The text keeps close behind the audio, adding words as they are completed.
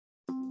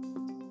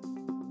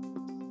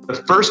The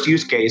first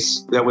use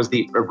case that was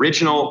the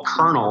original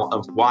kernel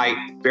of why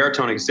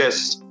Veritone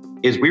exists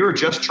is we were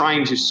just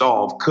trying to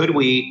solve, could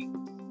we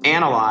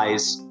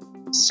analyze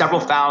several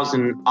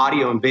thousand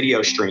audio and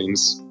video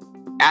streams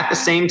at the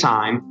same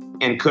time,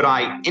 and could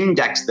I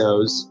index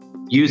those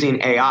using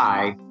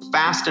AI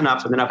fast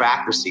enough with enough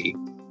accuracy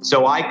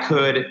so I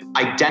could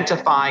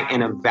identify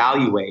and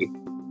evaluate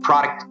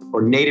product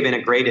or native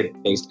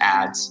integrated based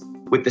ads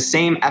with the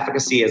same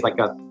efficacy as like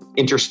a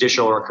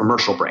interstitial or a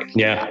commercial break.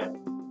 Yeah.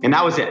 And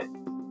that was it.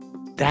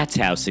 That's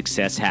how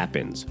success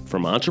happens.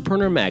 From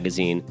Entrepreneur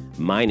Magazine,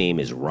 my name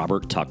is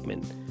Robert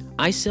Tuckman.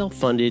 I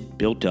self-funded,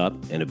 built up,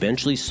 and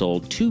eventually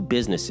sold 2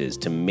 businesses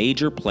to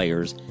major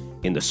players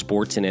in the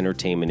sports and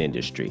entertainment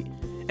industry.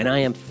 And I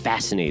am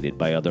fascinated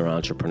by other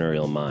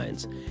entrepreneurial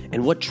minds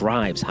and what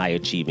drives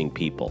high-achieving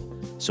people.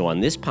 So on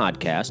this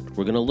podcast,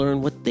 we're going to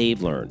learn what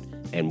they've learned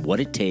and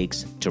what it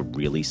takes to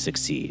really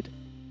succeed.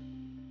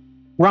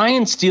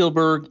 Ryan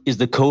Steelberg is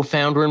the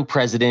co-founder and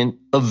president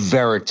of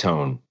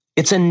Veritone.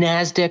 It's a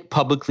NASDAQ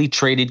publicly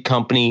traded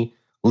company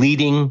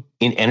leading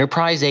in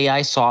enterprise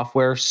AI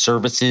software,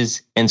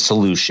 services, and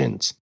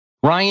solutions.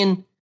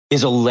 Ryan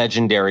is a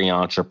legendary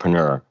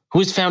entrepreneur who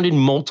has founded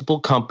multiple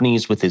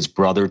companies with his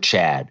brother,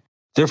 Chad.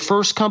 Their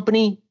first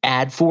company,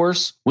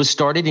 AdForce, was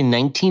started in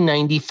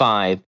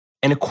 1995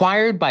 and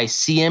acquired by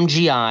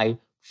CMGI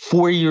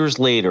 4 years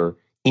later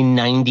in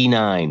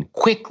 99,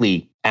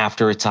 quickly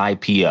after its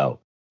IPO.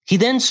 He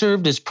then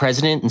served as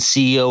president and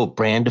CEO of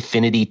Brand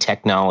Affinity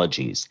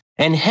Technologies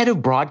and head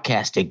of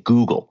broadcast at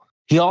Google.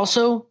 He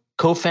also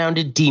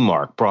co-founded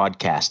DMARC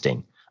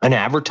Broadcasting, an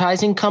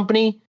advertising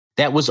company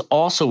that was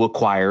also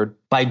acquired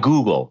by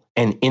Google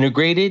and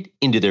integrated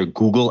into their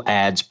Google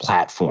Ads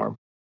platform.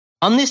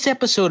 On this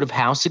episode of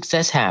How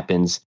Success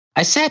Happens,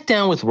 I sat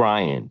down with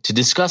Ryan to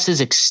discuss his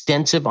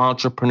extensive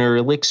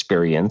entrepreneurial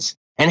experience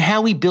and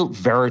how he built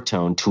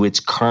Veritone to its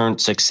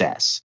current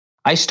success.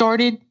 I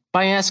started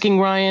by asking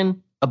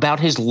Ryan about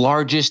his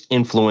largest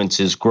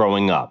influences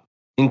growing up,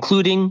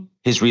 including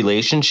his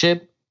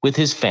relationship with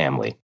his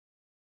family.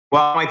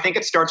 Well, I think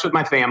it starts with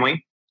my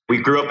family.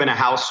 We grew up in a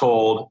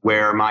household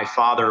where my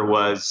father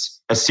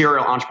was a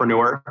serial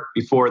entrepreneur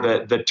before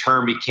the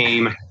term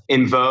became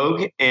in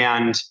vogue.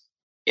 And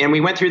we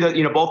went through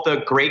both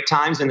the great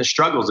times and the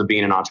struggles of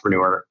being an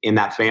entrepreneur in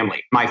that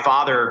family. My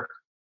father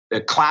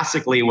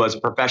classically was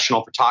a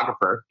professional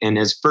photographer, and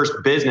his first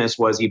business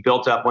was he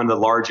built up one of the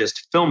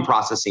largest film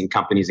processing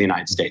companies in the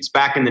United States.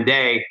 Back in the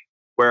day,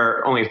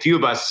 where only a few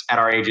of us at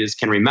our ages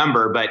can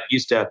remember, but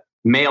used to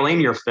mail in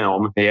your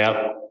film,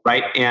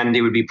 right? And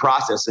it would be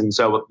processed. And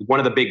so one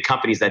of the big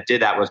companies that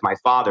did that was my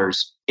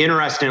father's.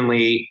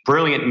 Interestingly,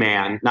 brilliant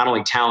man, not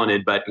only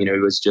talented, but he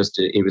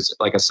was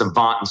like a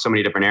savant in so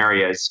many different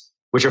areas,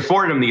 which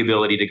afforded him the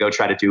ability to go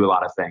try to do a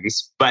lot of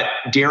things. But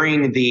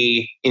during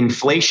the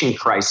inflation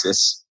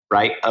crisis,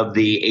 right, of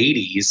the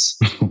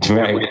 80s,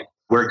 right,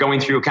 we're going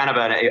through kind of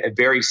a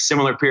very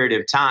similar period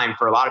of time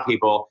for a lot of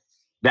people,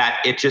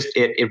 that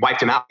it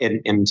wiped him out.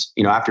 And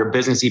after a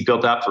business he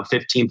built up for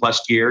 15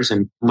 plus years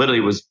and literally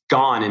was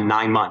gone in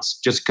 9 months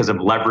just because of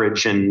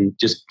leverage and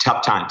just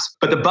tough times.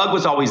 But the bug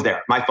was always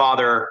there. My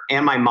father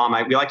and my mom,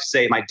 we like to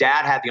say my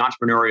dad had the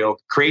entrepreneurial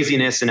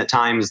craziness and at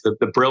times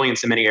the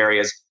brilliance in many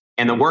areas,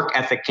 and the work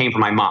ethic came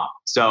from my mom.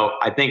 So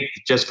I think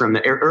just from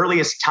the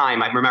earliest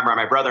time, I remember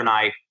my brother and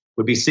I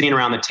would be sitting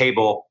around the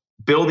table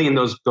building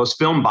those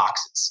film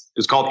boxes. It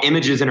was called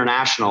Images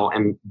International.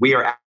 And we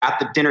are at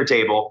the dinner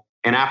table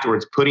and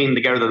afterwards putting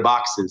together the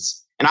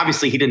boxes. And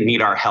obviously he didn't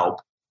need our help.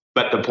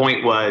 But the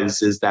point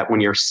is that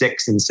when you're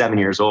 6 and 7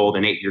 years old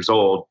and 8 years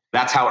old,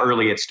 that's how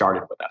early it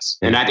started with us.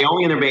 And the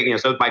only in the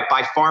so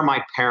by far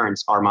my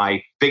parents are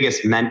my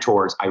biggest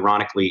mentors,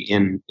 ironically,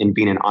 in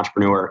being an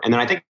entrepreneur. And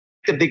then I think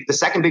the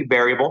second big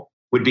variable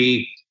would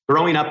be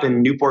growing up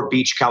in Newport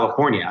Beach,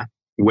 California,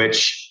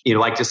 which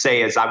like to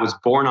say is I was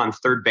born on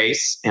third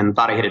base and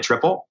thought I hit a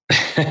triple.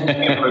 I've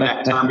heard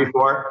that term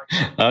before.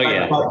 Oh,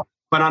 yeah.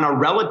 But on a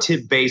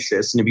relative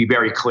basis, and to be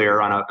very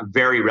clear, on a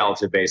very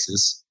relative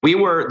basis, we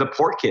were the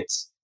poor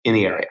kids in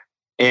the area.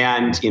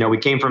 And, we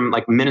came from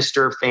like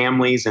minister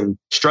families and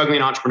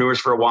struggling entrepreneurs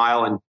for a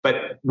while.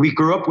 But we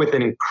grew up with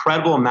an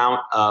incredible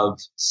amount of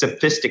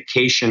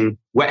sophistication,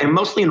 and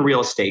mostly in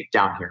real estate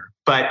down here.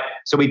 But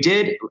so we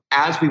did,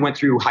 as we went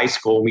through high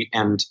school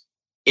and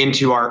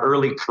into our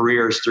early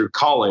careers through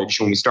college,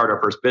 when we started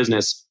our first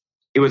business,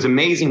 it was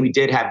amazing. We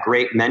did have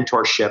great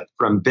mentorship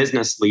from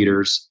business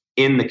leaders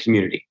in the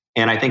community.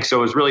 And I think so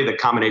it was really the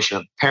combination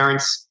of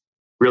parents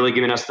really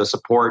giving us the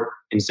support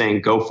and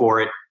saying, go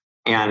for it.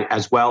 And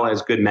as well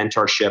as good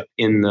mentorship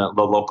in the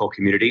local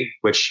community,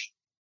 which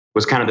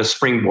was kind of the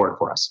springboard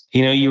for us.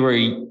 You were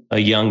a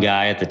young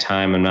guy at the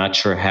time. I'm not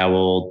sure how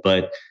old,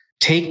 but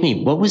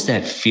what was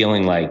that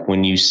feeling like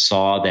when you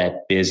saw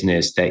that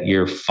business that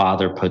your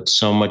father put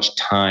so much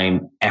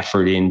time,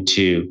 effort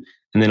into,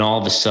 and then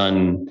all of a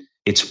sudden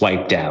it's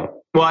wiped out?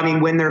 Well, I mean,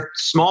 when they're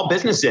small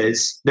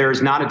businesses,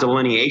 there's not a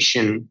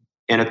delineation.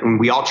 And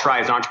we all try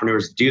as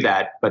entrepreneurs to do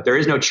that, but there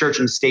is no church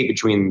and state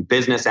between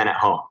business and at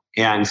home.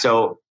 And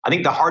so I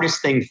think the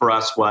hardest thing for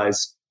us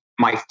was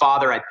my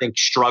father, I think,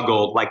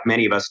 struggled, like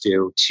many of us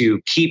do, to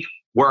keep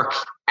work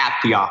at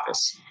the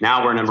office.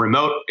 Now we're in a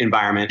remote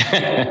environment.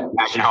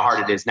 Imagine how hard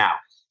it is now.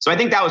 So I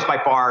think that was by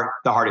far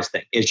the hardest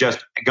thing, is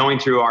just going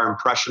through our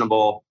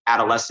impressionable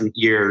adolescent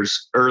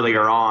years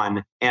earlier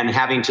on and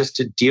having just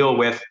to deal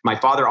with my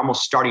father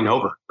almost starting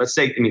over. Let's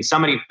say,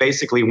 somebody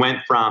basically went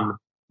from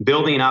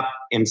building up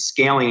and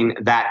scaling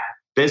that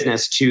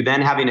business to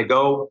then having to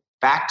go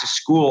back to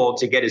school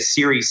to get his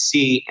Series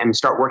C and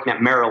start working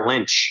at Merrill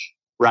Lynch,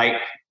 right?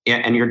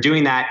 And you're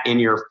doing that in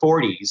your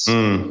 40s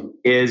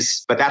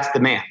but that's the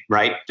man,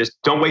 right? Just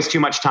don't waste too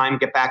much time,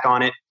 get back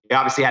on it. He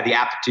obviously had the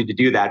aptitude to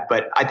do that,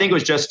 but I think it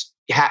was just,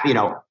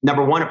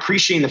 number one,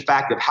 appreciating the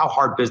fact of how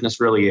hard business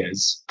really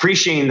is,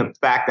 appreciating the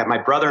fact that my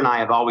brother and I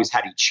have always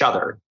had each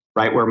other,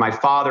 right? Where my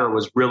father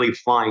was really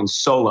flying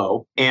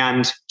solo,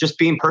 and just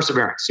being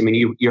perseverance.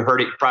 You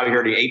heard it, you probably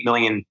heard it 8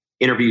 million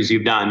interviews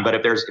you've done, but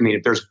if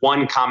there's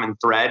one common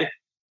thread,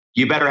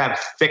 you better have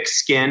thick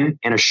skin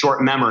and a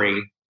short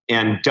memory,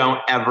 and don't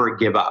ever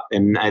give up.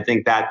 And I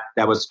think that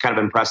was kind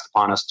of impressed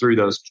upon us through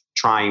those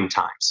trying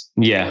times.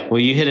 Yeah. Well,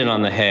 you hit it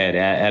on the head.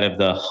 Out of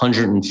the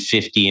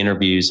 150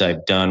 interviews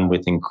I've done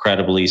with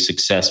incredibly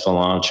successful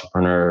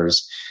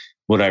entrepreneurs,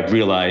 what I've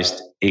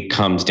realized, it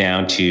comes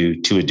down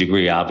to a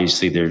degree.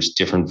 Obviously, there's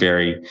different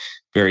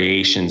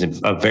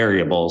variations of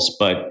variables,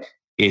 but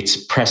it's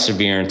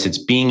perseverance. It's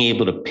being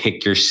able to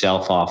pick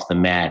yourself off the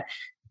mat.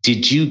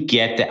 Did you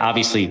get that?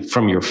 Obviously,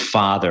 from your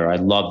father. I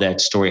love that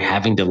story,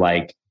 having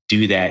to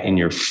do that in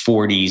your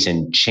 40s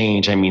and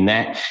change.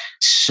 That's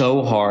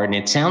so hard. And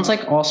it sounds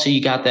like also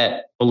you got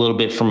that a little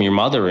bit from your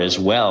mother as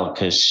well,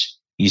 because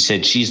you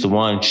said she's the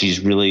one, she's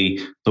really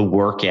the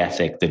work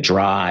ethic, the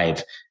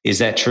drive. Is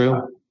that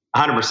true?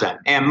 100%.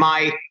 And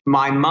my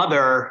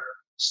mother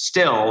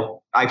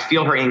still, I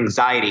feel her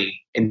anxiety.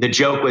 And the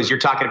joke was, you're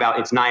talking about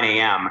it's 9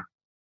 a.m.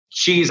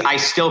 I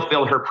still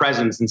feel her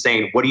presence and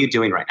saying, what are you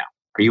doing right now?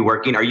 Are you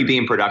working? Are you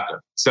being productive?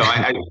 So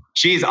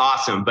she's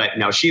awesome. But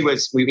no, Chad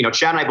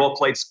and I both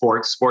played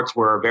sports. Sports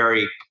were a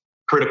very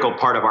critical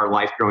part of our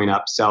life growing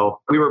up. So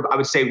I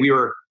would say we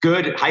were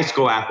good high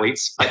school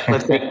athletes.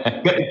 Let's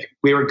say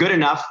we were good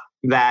enough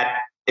that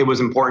it was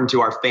important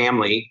to our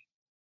family,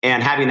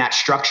 and having that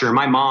structure.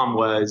 My mom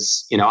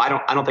was, I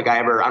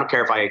don't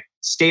care if I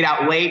stayed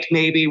out late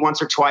maybe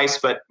once or twice,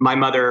 but my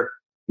mother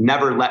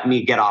never let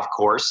me get off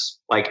course,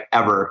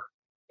 ever.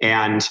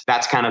 And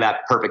that's kind of that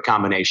perfect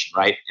combination,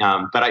 right?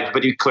 But to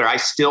be clear, I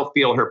still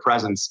feel her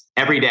presence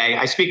every day.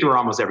 I speak to her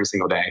almost every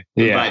single day.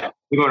 Yeah. But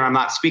even when I'm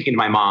not speaking to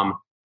my mom,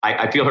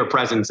 I feel her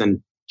presence,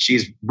 and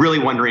she's really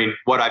wondering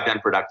what I've done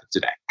productive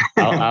today.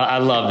 I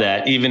love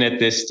that. Even at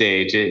this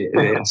stage,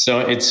 it's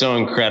so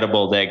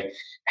incredible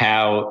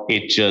how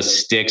it just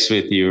sticks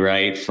with you,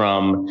 right?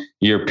 From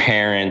your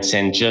parents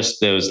and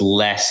just those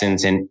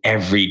lessons, and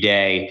every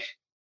day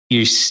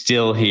you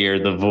still hear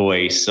the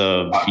voice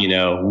of,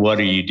 what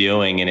are you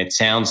doing? And it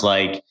sounds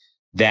like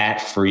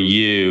that for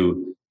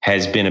you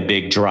has been a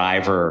big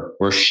driver,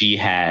 or she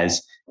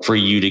has, for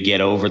you to get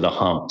over the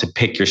hump, to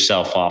pick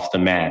yourself off the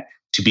mat,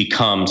 to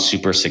become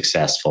super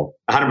successful.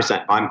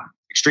 100%. I'm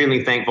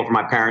extremely thankful for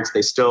my parents.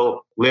 They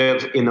still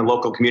live in the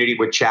local community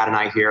with Chad and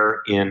I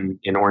here in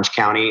Orange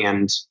County.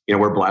 And,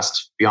 we're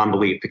blessed beyond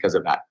belief because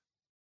of that.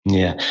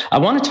 Yeah. I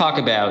want to talk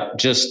about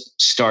just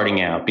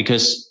starting out,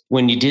 because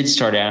when you did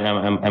start out,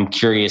 I'm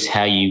curious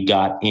how you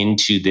got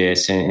into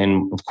this.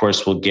 And of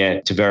course, we'll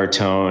get to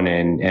Veritone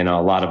and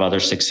a lot of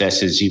other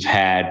successes you've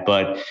had.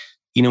 But,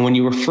 when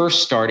you were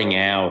first starting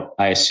out,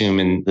 I assume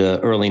in the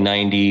early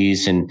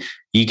 90s, and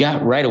you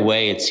got right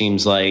away, it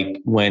seems like,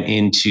 went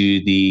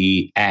into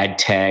the ad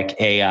tech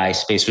AI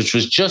space, which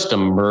was just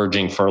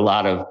emerging for a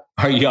lot of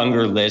our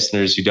younger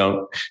listeners who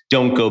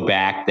don't go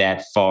back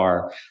that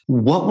far.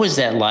 What was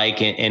that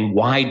like, and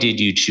why did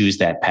you choose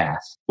that path?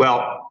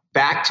 Well,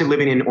 back to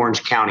living in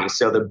Orange County.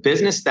 So the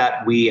business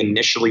that we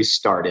initially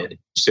started,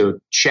 so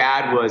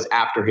Chad was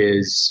after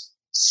his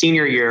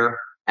senior year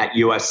at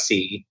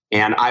USC,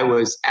 and it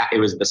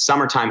was the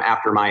summertime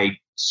after my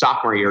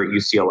sophomore year at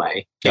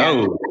UCLA.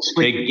 Oh,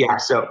 yeah.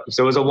 So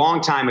it was a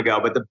long time ago,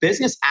 but the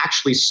business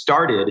actually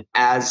started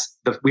as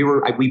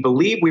we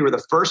believe we were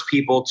the first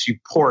people to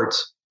port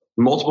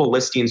multiple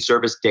listing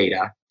service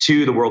data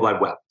to the World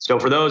Wide Web. So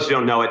for those who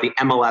don't know it, the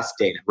MLS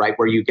data, right,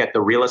 where you get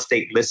the real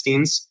estate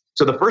listings.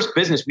 So the first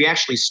business we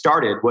actually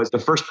started was the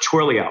first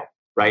Twilio,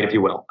 right, if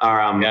you will, or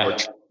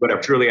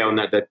whatever, Twilio,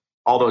 and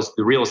all those,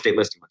 the real estate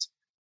listing ones.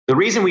 The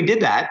reason we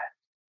did that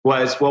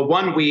was, well,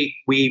 one,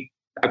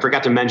 I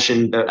forgot to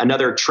mention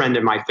another trend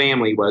in my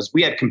family was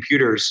we had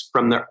computers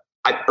from the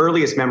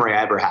earliest memory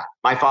I ever had.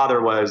 My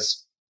father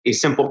was a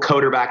simple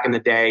coder back in the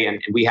day,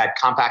 and we had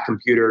compact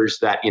computers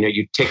that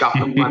you take off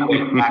the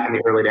front back in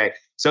the early day.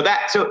 So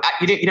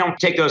you don't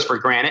take those for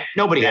granted.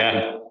 Nobody had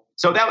them.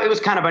 So it was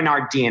kind of in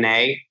our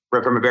DNA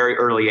from a very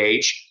early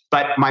age.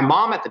 But my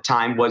mom at the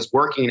time was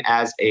working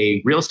as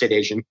a real estate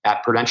agent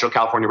at Prudential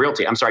California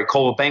Realty.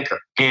 Coldwell Banker.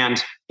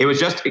 And it was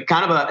just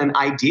kind of an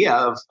idea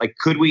of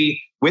could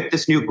we, with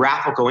this new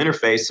graphical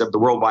interface of the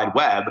World Wide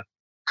Web,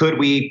 could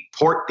we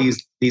port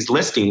these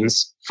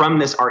listings from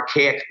this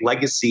archaic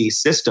legacy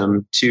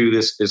system to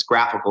this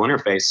graphical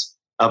interface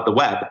of the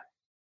web?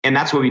 And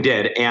that's what we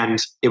did. And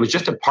it was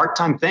just a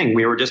part-time thing.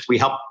 We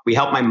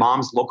helped my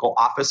mom's local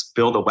office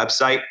build a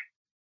website.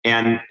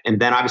 And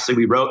then obviously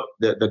we wrote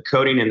the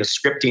coding and the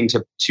scripting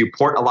to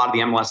port a lot of the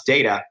MLS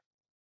data.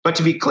 But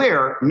to be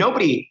clear,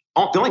 nobody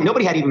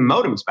had even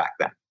modems back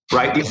then,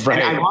 right? Right.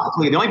 And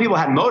ironically, the only people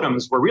who had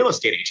modems were real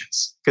estate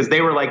agents, because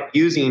they were like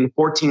using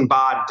 14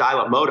 baud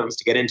dial-up modems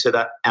to get into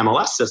the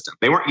MLS system.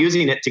 They weren't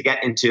using it to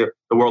get into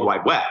the World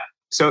Wide Web.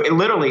 So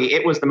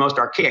it was the most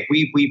archaic.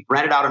 We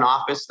rented out an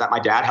office that my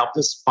dad helped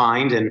us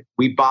find, and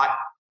we bought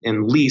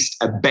and leased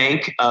a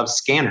bank of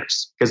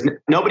scanners because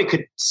nobody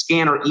could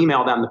scan or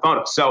email them the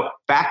photos. So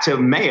back to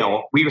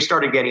mail, we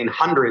started getting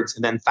hundreds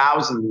and then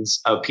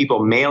thousands of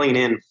people mailing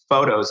in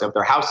photos of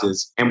their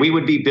houses, and we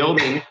would be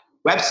building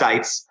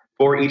websites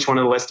for each one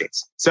of the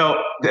listings.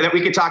 So that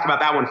we could talk about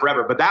that one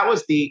forever. But that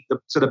was the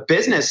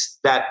business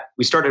that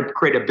we started to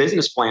create a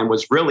business plan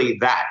was really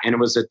that. And it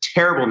was a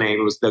terrible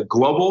name. It was the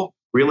Global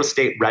Real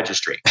Estate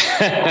Registry.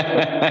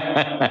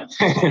 And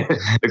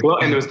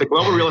it was the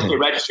Global Real Estate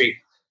Registry.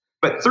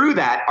 But through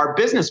that, our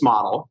business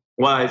model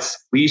was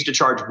we used to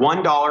charge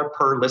 $1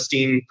 per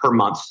listing per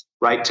month,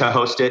 right, to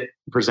host it,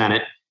 present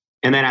it.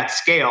 And then at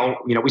scale,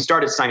 we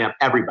started signing up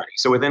everybody.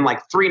 So within like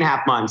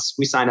 3.5 months,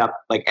 we signed up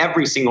like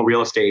every single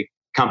real estate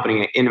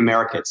company in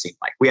America, it seemed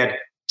like. We had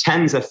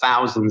tens of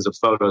thousands of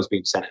photos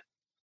being sent in.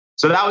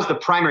 So that was the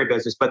primary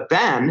business. But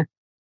then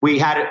we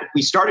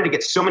started to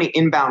get so many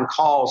inbound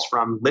calls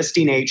from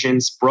listing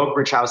agents,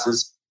 brokerage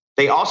houses.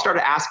 They all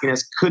started asking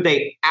us, could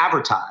they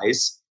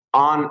advertise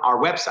on our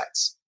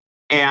websites?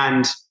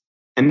 And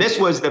this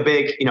was the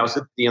big,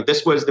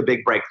 this was the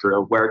big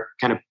breakthrough where it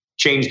kind of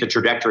changed the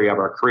trajectory of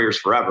our careers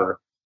forever,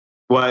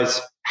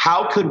 was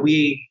how could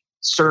we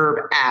serve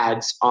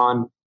ads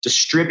on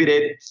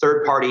distributed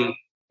third-party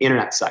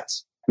internet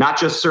sites? Not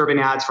just serving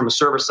ads from a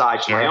server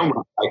side to my own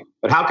website,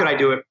 but how could I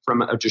do it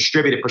from a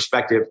distributed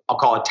perspective? I'll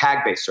call it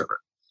tag-based server.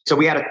 So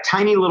we had a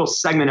tiny little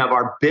segment of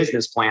our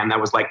business plan that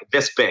was like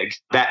this big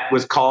that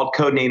was called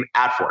codename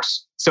AdForce.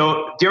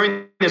 So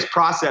during this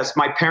process,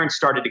 my parents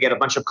started to get a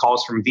bunch of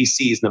calls from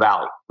VCs in the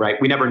Valley, right?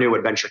 We never knew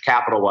what venture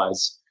capital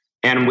was.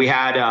 And we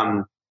had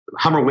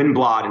Hummer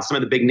Winblad and some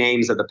of the big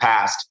names of the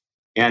past.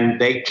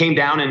 And they came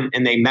down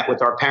and they met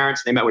with our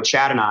parents. They met with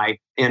Chad and I.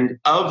 And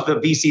of the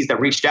VCs that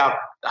reached out,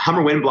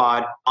 Hummer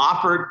Winblad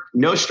offered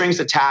no strings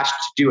attached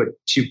to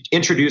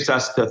introduce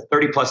us to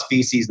 30 plus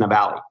VCs in the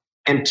Valley.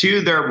 And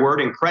to their word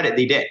and credit,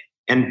 they did.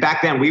 And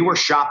back then we were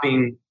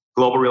shopping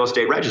Global Real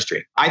Estate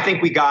Registry. I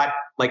think we got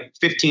like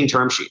 15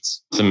 term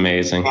sheets. It's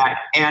amazing.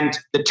 And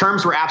the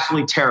terms were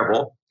absolutely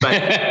terrible.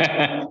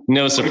 But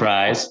no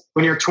surprise.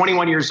 When you're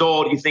 21 years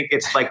old, you think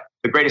it's like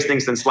the greatest thing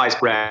since sliced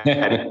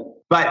bread.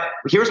 But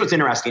here's what's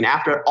interesting.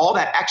 After all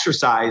that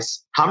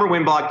exercise, Hummer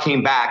Winblad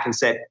came back and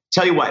said,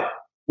 tell you what,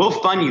 we'll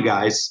fund you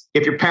guys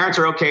if your parents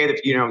are okay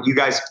that you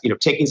guys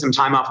taking some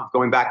time off of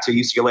going back to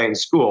UCLA and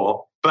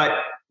school. But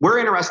we're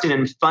interested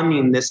in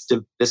funding this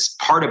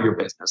part of your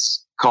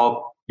business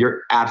called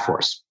your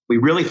AdForce. We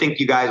really think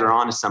you guys are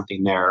onto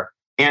something there.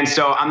 And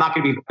so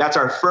that's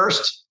our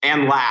first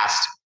and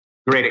last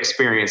great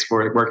experience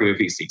for working with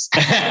VCs.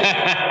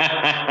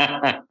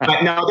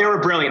 But no, they were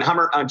brilliant.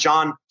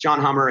 John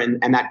Hummer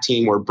and that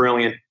team were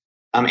brilliant.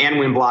 Ann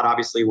Winblad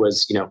obviously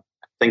was, I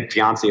think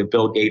fiance of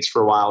Bill Gates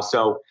for a while.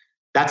 So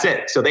that's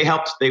it. So they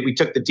helped. We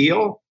took the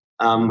deal.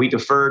 We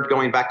deferred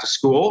going back to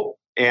school,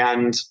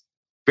 and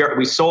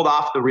we sold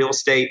off the real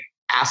estate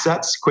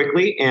assets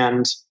quickly,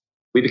 and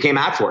we became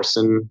AdForce.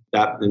 And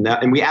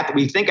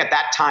we think at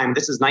that time,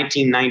 this is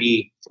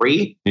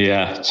 1993.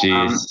 Yeah,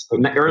 geez.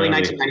 Early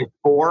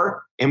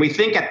 1994. And we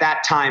think at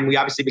that time, we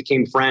obviously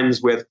became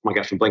friends with, oh my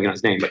gosh, I'm blanking on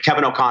his name, but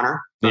Kevin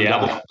O'Connor. Yeah,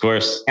 of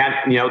course.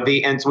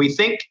 And so we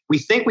think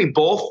we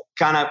both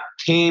kind of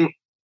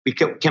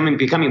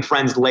becoming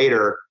friends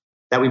later,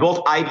 that we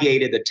both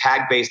ideated the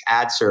tag-based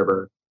ad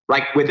server,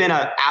 like within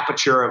an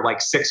aperture of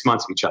like 6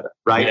 months of each other,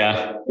 right?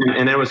 Yeah.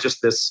 And it was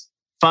just this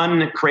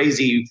fun,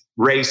 crazy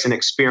race and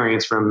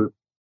experience and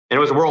it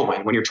was a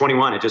whirlwind. When you're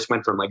 21, it just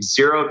went from like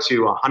 0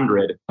 to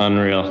 100.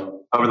 Unreal.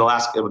 Over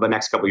the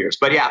next couple of years.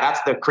 But yeah,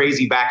 that's the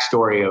crazy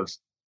backstory of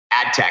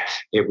ad tech.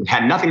 It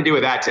had nothing to do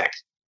with ad tech.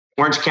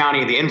 Orange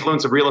County, the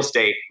influence of real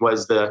estate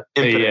was the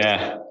impetus.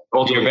 Yeah.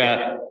 You're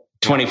about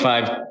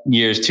 25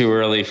 years too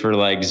early for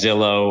like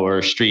Zillow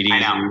or Street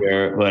Easy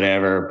or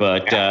whatever,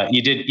 but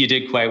you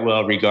did quite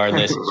well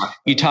regardless.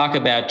 You talk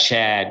about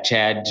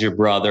Chad's your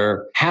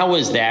brother. How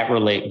was that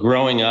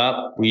growing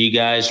up? Were you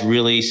guys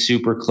really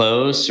super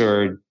close,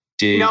 or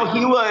he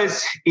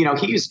was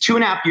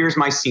 2.5 years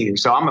my senior.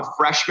 So I'm a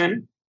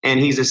freshman and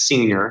he's a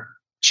senior.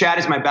 Chad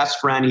is my best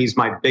friend. He's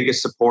my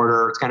biggest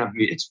supporter. It's kind of,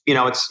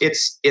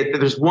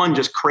 there's one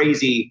just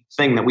crazy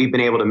thing that we've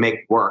been able to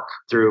make work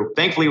through.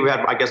 Thankfully, we've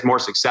had, I guess, more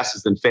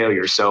successes than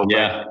failures. So,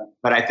 yeah.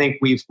 But I think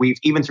we've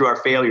even through our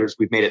failures,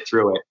 we've made it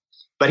through it.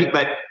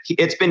 But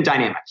it's been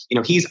dynamic.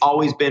 He's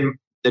always been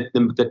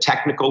the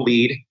technical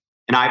lead,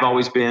 and I've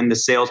always been the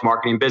sales,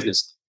 marketing,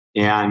 business.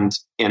 And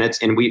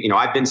we,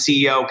 I've been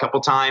CEO a couple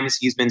times.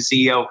 He's been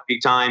CEO a few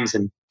times,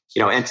 and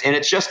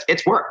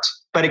it's worked.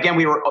 But again,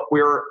 we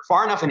were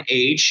far enough in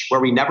age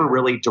where we never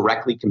really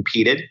directly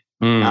competed.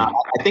 I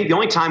think the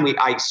only time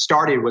I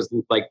started was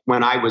like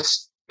when I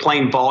was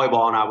playing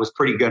volleyball and I was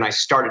pretty good. And I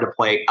started to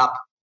play up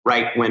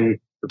right when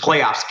the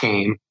playoffs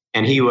came,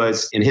 and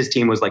his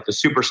team was like the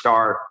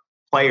superstar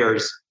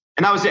players,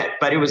 and that was it.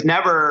 But it was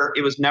never.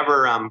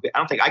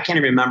 I can't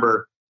even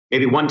remember.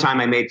 Maybe one time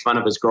I made fun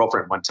of his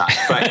girlfriend one time,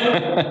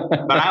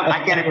 but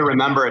I can't even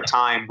remember a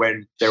time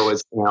when there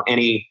was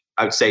any,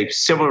 I would say,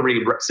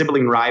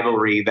 sibling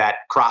rivalry that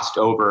crossed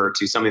over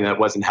to something that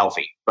wasn't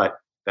healthy. But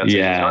that's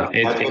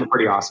been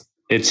pretty awesome.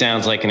 It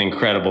sounds like an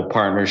incredible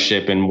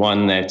partnership, and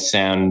one that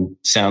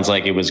sounds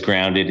like it was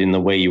grounded in the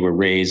way you were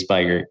raised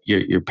by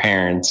your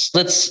parents.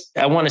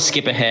 I want to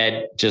skip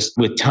ahead just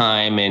with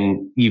time,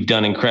 and you've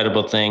done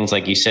incredible things,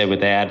 like you said, with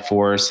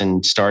AdForce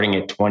and starting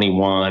at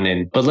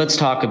 21. But let's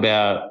talk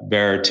about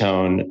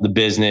Veritone, the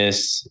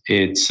business.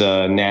 It's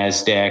a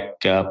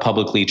NASDAQ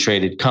publicly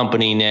traded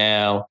company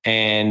now,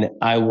 and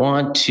I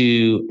want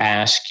to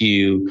ask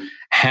you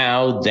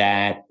how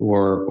that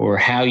or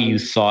how you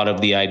thought of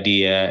the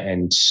idea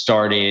and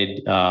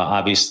started,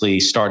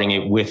 obviously starting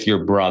it with your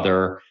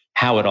brother,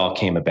 how it all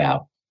came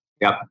about.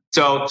 Yep.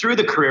 So through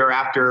the career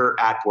after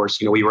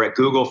AdForce, we were at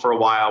Google for a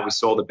while. We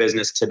sold the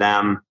business to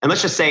them. And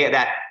let's just say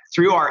that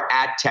through our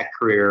ad tech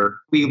career,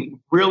 we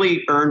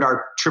really earned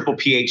our triple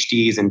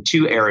PhDs in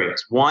two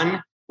areas.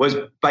 One was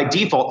by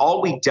default,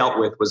 all we dealt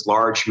with was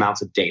large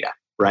amounts of data,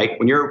 right?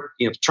 When you're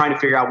trying to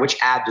figure out which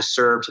ad to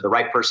serve to the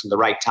right person at the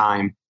right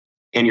time,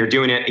 and you're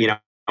doing it,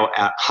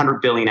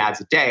 100 billion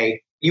ads a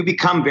day, you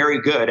become very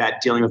good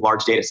at dealing with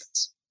large data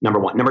sets. Number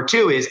one. Number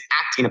two is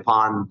acting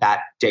upon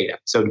that data.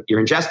 So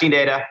you're ingesting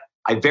data.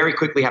 I very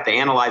quickly have to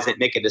analyze it,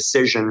 make a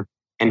decision,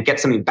 and get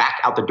something back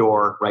out the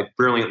door, right,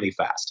 brilliantly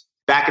fast.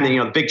 Back in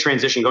the big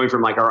transition, going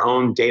from like our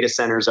own data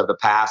centers of the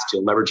past to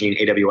leveraging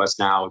AWS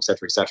now, et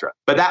cetera, et cetera.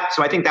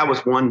 So I think that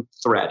was one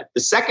thread.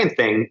 The second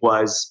thing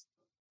was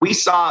we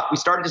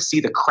started to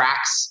see the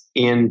cracks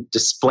in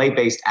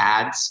display-based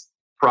ads,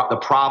 the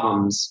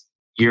problems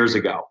years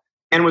ago,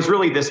 and it was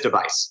really this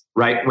device,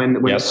 right? When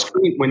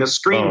the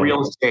screen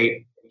real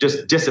estate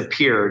just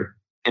disappeared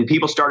and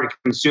people started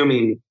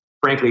consuming,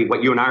 frankly,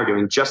 what you and I are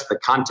doing, just the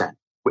content.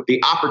 With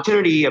the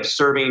opportunity of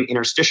serving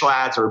interstitial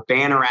ads or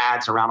banner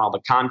ads around all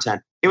the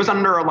content, it was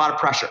under a lot of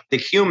pressure.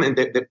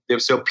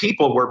 So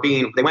people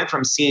they went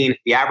from seeing,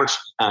 the average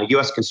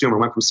US consumer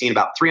went from seeing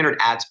about 300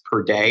 ads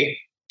per day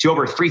to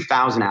over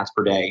 3,000 ads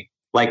per day,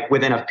 like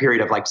within a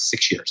period of like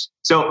 6 years.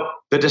 So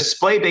the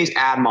display-based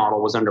ad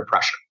model was under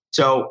pressure.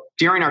 So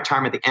during our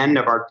time at the end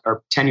of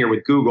our tenure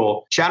with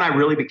Google, Chad and I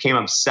really became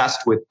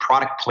obsessed with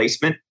product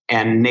placement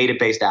and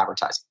native-based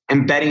advertising,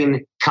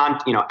 embedding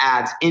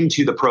ads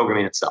into the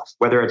programming itself,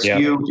 whether it's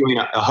you doing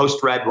a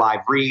host read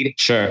live read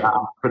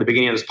for the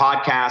beginning of this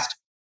podcast,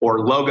 or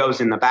logos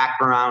in the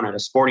background at a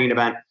sporting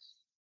event.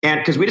 And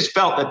because we just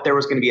felt that there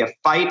was going to be a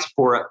fight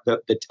for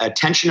the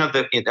attention of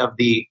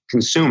the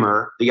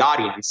consumer, the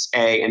audience,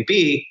 A, and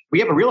B, we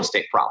have a real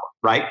estate problem,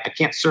 right? I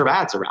can't serve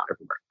ads around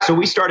everywhere. So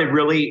we started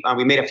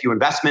we made a few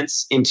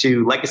investments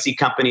into legacy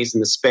companies in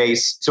the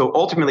space. So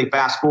ultimately,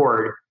 fast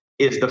forward,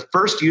 is the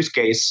first use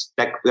case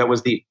that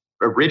was the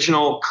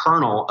original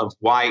kernel of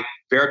why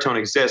Veritone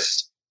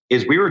exists,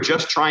 is we were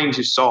just trying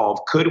to solve,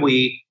 could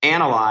we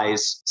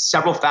analyze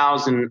several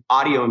thousand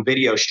audio and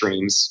video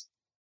streams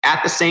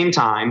at the same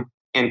time?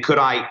 And could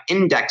I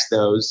index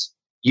those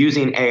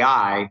using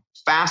AI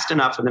fast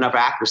enough with enough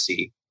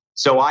accuracy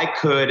so I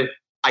could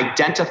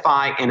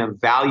identify and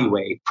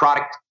evaluate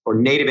product or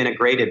native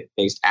integrated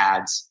based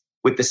ads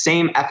with the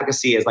same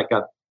efficacy as like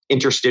a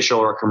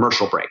interstitial or a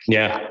commercial break?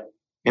 Yeah.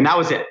 And that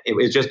was it. It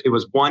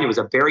was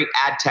a very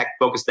ad tech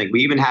focused thing. We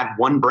even had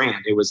one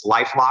brand. It was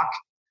LifeLock,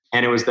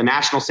 and it was the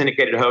national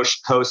syndicated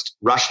host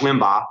Rush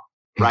Limbaugh,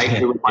 right?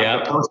 Who was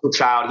like the poster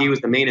child. He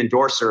was the main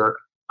endorser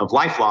of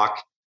LifeLock.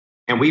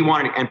 And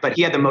but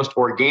he had the most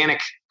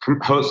organic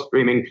host.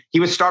 I mean, he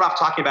would start off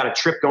talking about a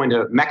trip going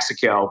to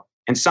Mexico,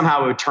 and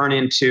somehow it would turn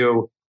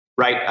into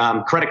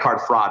credit card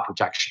fraud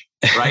protection,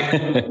 right?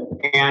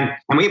 and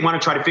we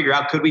want to try to figure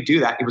out, could we do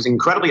that? It was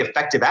incredibly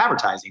effective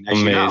advertising, as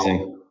you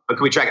know. But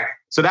could we track it?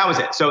 So that was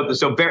it.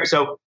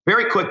 So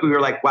very quickly we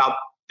were like, wow,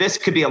 this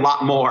could be a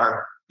lot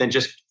more than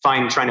just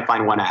trying to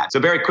find one ad. So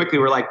very quickly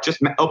we're like, just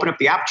open up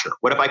the aperture.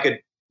 What if I could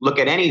look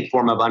at any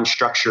form of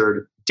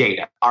unstructured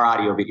data, our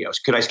audio videos?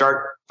 Could I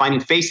start finding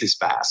faces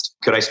fast?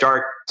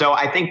 So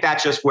I think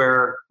that's just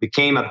where it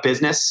became a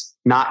business,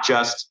 not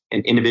just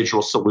an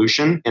individual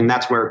solution. And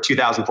that's where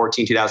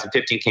 2014,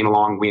 2015 came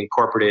along. We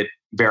incorporated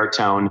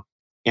Veritone.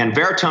 And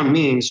Veritone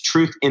means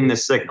truth in the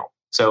signal.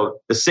 So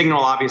the signal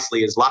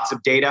obviously is lots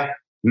of data,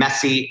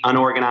 messy,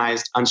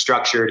 unorganized,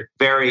 unstructured,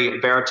 very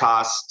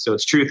Veritas. So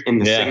it's truth in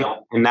the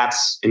signal. And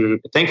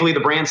thankfully the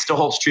brand still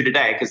holds true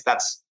today, because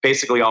that's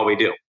basically all we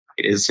do.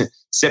 It is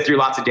sift through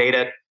lots of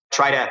data,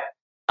 try to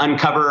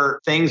uncover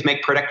things,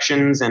 make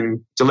predictions, and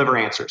deliver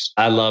answers.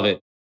 I love it.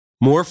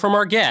 More from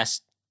our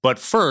guest, but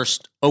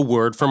first, a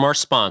word from our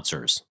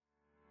sponsors.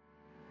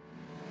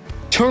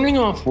 Turning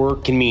off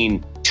work can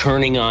mean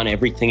turning on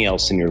everything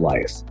else in your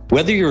life.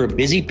 Whether you're a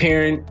busy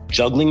parent,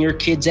 juggling your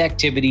kids'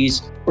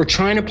 activities, or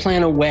trying to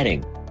plan a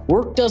wedding,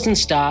 work doesn't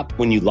stop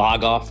when you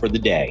log off for the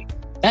day.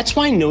 That's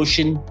why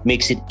Notion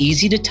makes it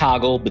easy to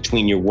toggle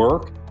between your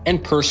work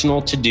and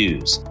personal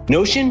to-dos.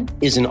 Notion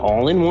is an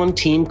all-in-one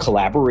team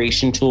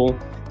collaboration tool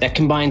that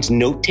combines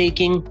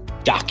note-taking,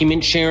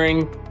 document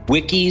sharing,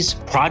 wikis,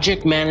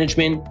 project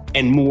management,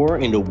 and more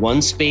into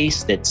one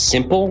space that's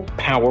simple,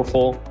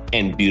 powerful,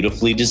 and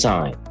beautifully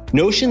designed.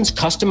 Notion's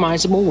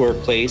customizable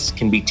workplace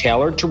can be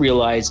tailored to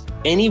realize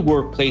any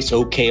workplace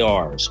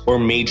OKRs or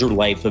major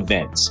life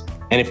events.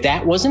 And if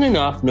that wasn't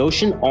enough,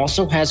 Notion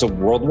also has a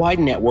worldwide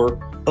network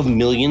of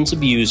millions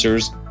of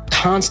users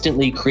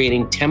constantly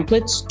creating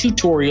templates,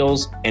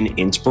 tutorials, and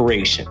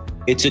inspiration.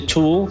 It's a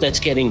tool that's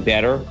getting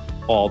better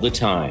all the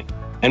time.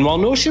 And while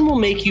Notion will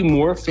make you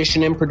more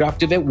efficient and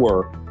productive at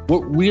work,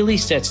 what really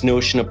sets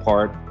Notion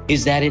apart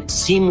is that it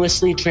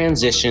seamlessly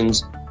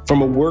transitions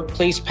from a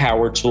workplace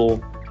power tool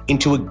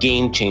into a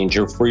game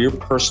changer for your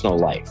personal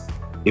life.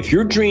 If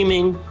you're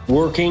dreaming,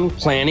 working,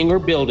 planning, or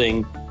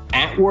building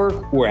at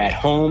work or at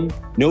home,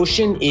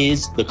 Notion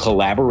is the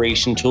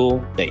collaboration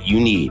tool that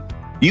you need.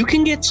 You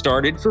can get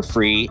started for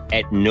free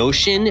at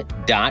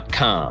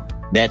Notion.com.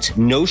 That's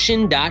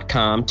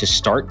Notion.com to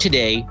start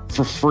today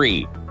for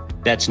free.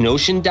 That's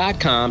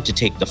Notion.com to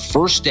take the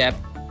first step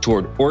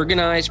toward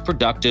organized,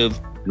 productive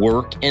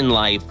work and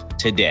life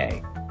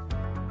today.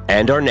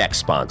 And our next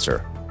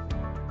sponsor.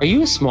 Are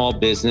you a small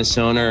business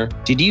owner?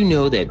 Did you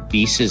know that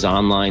Visa's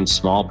online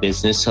small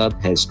business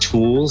hub has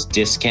tools,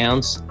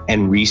 discounts,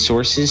 and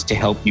resources to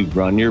help you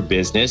run your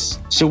business?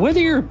 So whether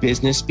you're a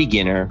business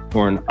beginner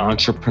or an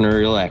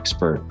entrepreneurial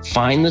expert,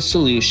 find the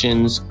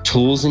solutions,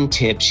 tools, and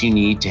tips you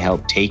need to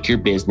help take your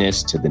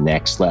business to the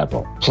next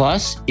level.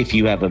 Plus, if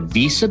you have a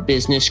Visa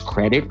business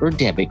credit or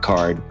debit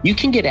card, you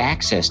can get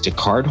access to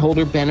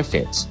cardholder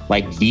benefits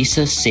like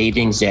Visa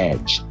Savings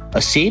Edge,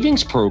 a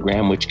savings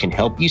program which can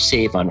help you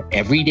save on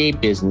everyday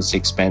business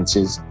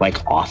expenses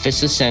like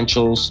office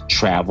essentials,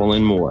 travel,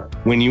 and more.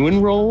 When you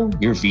enroll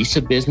your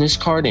Visa business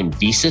card in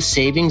Visa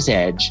Savings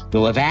Edge,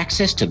 you'll have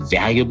access to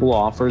valuable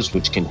offers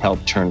which can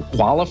help turn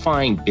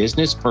qualifying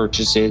business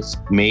purchases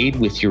made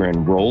with your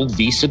enrolled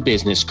Visa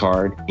business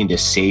card into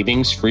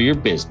savings for your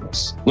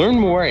business. Learn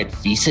more at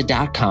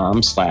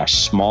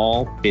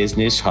visa.com/small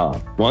business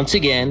hub. Once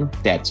again,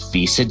 that's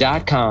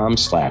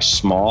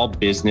visa.com/small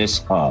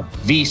business hub.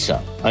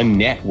 Visa, a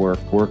network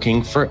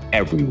working for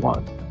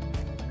everyone.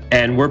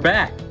 And we're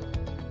back.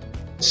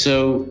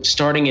 So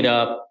starting it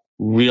up,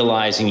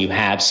 realizing you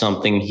have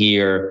something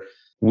here.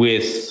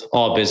 With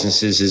all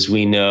businesses, as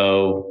we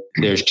know,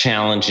 there's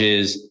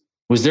challenges.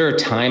 Was there a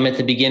time at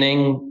the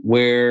beginning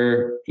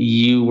where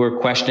you were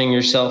questioning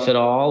yourself at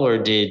all, or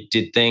did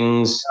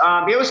things?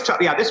 It was tough.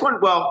 Yeah, this one.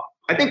 Well,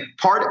 I think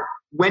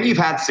when you've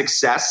had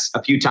success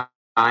a few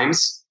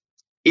times,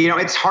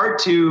 it's hard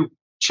to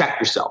check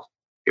yourself.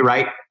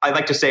 Right? I'd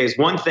like to say is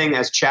one thing,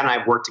 as Chad and I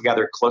have worked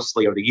together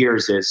closely over the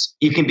years, is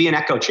you can be an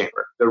echo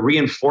chamber, the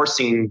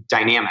reinforcing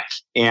dynamic,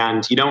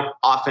 and you don't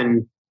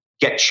often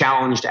get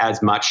challenged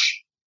as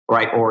much,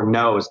 right? Or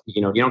no's,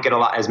 you don't get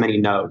as many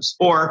no's,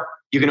 or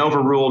you can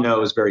overrule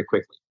no's very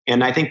quickly.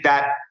 And I think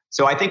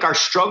our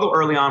struggle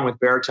early on with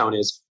Veritone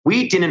is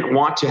we didn't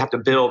want to have to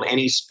build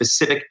any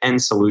specific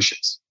end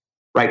solutions,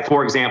 right?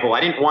 For example,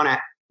 I didn't want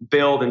to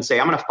build and say,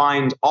 I'm going to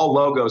find all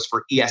logos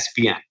for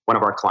ESPN, one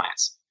of our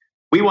clients.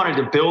 We wanted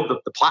to build the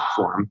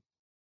platform,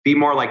 be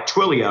more like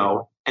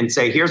Twilio, and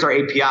say, here's our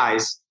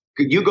APIs.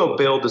 Could you go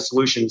build the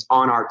solutions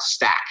on our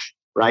stack,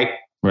 right?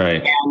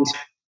 Right. And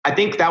I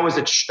think that was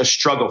a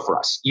struggle for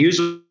us.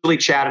 Usually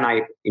Chad and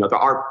I,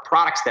 our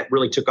products that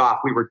really took off,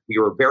 we were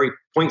very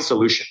point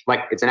solution.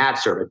 Like it's an ad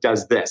server, it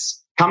does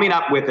this. Coming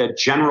up with a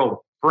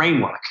general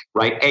framework,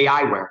 right?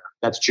 AIware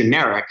that's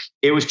generic.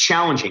 It was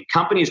challenging.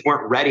 Companies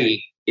weren't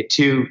ready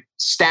to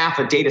staff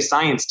a data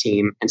science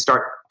team and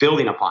start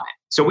building upon it.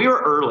 So we were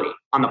early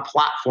on the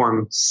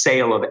platform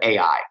sale of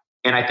AI.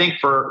 And I think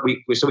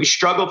we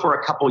struggled for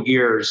a couple of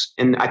years.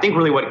 And I think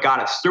really what got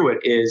us through it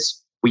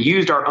is we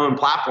used our own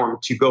platform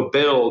to go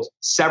build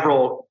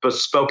several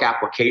bespoke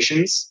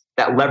applications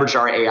that leveraged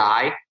our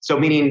AI. So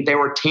meaning they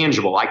were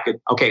tangible. I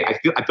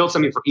built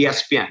something for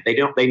ESPN.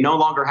 They no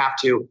longer have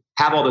to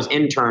have all those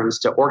interns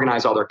to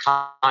organize all their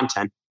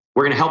content.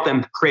 We're going to help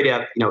them create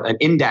an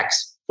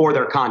index for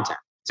their content.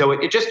 So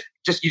you just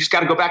got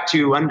to go back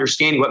to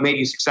understanding what made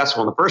you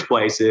successful in the first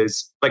place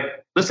is like,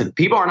 listen,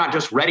 people are not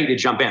just ready to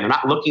jump in. They're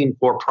not looking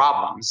for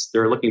problems.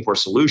 They're looking for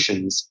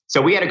solutions. So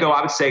we had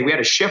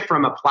to shift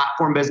from a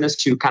platform business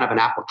to kind of an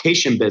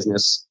application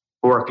business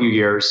for a few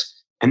years.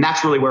 And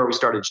that's really where we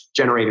started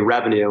generating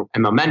revenue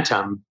and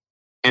momentum.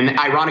 And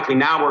ironically,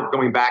 now we're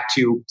going back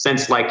to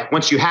since like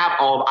once you have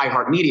all of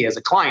iHeartMedia as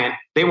a client,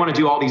 they want to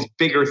do all these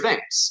bigger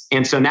things.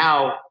 And so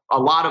now a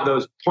lot of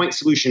those point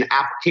solution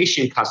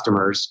application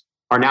customers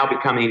are now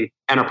becoming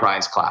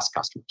enterprise class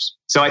customers.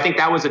 So I think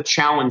that was a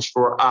challenge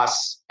for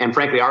us and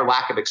frankly, our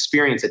lack of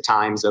experience at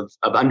times of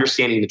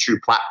understanding the true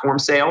platform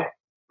sale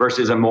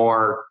versus a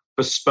more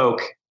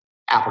bespoke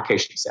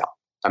application sale.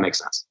 That makes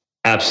sense.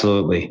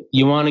 Absolutely.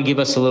 You want to give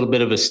us a little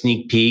bit of a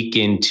sneak peek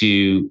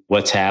into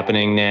what's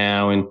happening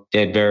now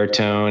at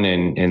Veritone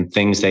and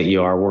things that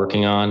you are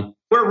working on?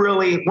 We're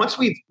really,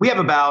 we have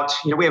about,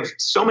 we have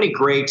so many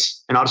great,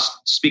 and I'll just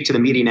speak to the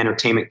media and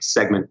entertainment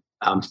segment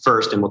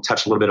first, and we'll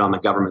touch a little bit on the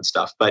government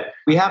stuff. But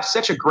we have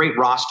such a great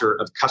roster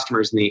of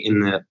customers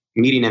in the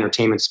media and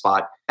entertainment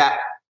spot that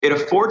it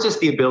affords us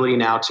the ability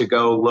now to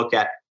go look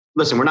at,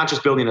 listen, we're not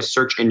just building a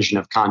search engine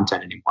of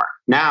content anymore.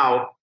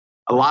 Now,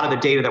 a lot of the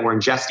data that we're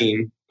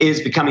ingesting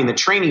is becoming the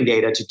training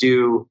data to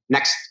do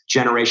next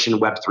generation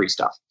Web3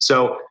 stuff.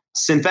 So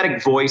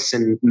synthetic voice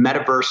and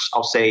metaverse,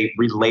 I'll say,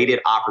 related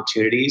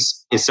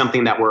opportunities is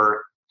something that we're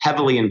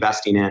heavily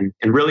investing in,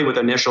 and really with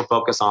initial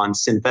focus on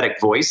synthetic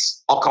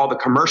voice. I'll call the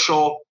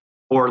commercial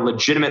or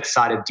legitimate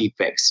side of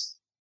deepfakes.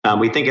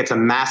 We think it's a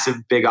massive,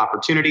 big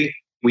opportunity.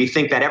 We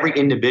think that every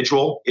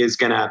individual is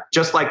going to,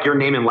 just like your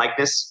name and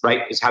likeness,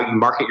 right, is how you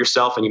market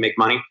yourself and you make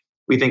money.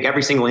 We think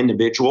every single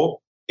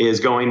individual is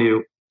going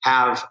to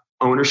have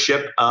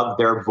ownership of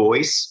their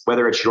voice,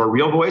 whether it's your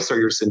real voice or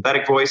your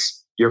synthetic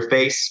voice, your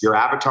face, your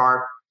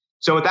avatar.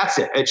 So that's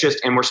it. It's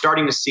just, and we're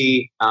starting to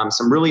see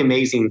some really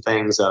amazing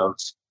things of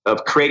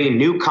creating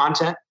new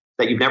content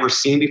that you've never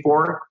seen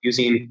before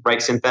using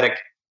synthetic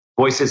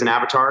voices and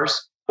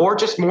avatars, or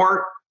just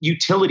more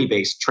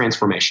utility-based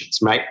transformations,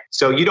 right?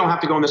 So you don't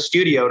have to go in the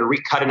studio to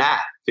recut an ad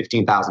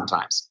 15,000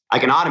 times. I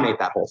can automate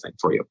that whole thing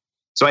for you.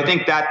 So I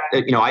think that,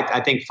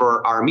 I think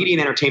for our media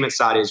and entertainment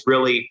side is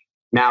really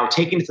now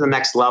taking it to the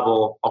next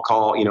level, I'll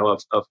call,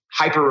 of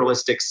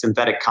hyper-realistic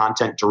synthetic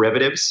content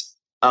derivatives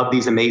of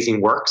these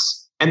amazing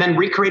works, and then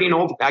recreating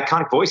old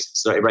iconic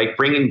voices, right?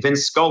 Bringing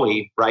Vince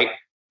Scully, right,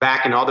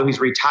 back, and although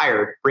he's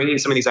retired, bringing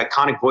some of these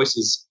iconic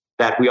voices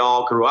that we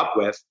all grew up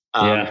with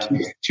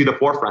to the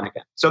forefront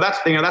again. So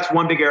that's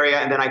one big area.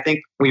 And then I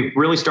think we've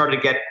really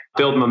started to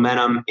build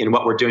momentum in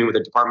what we're doing with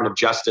the Department of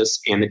Justice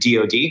and the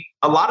DoD.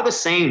 A lot of the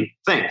same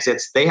things.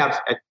 They have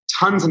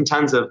tons and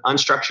tons of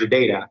unstructured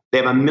data. They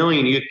have a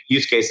million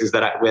use cases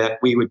that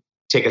we would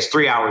take us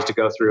 3 hours to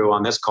go through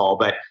on this call,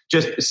 but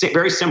just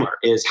very similar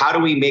is how do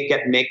we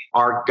make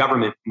our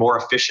government more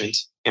efficient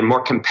and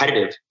more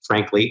competitive,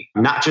 frankly,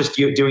 not just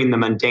doing the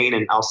mundane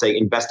and I'll say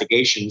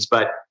investigations,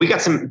 but we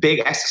got some big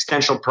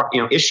existential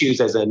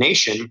issues as a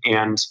nation.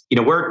 And,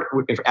 we're,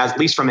 at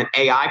least from an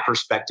AI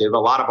perspective, a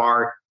lot of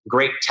our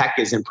great tech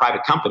is in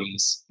private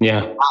companies,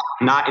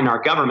 not in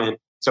our government.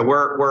 So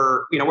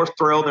we're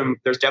thrilled, and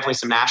there's definitely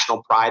some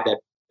national pride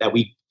that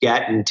we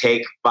get and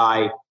take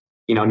by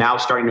now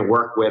starting to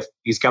work with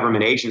these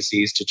government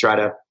agencies to try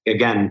to,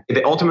 again, if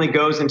it ultimately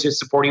goes into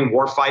supporting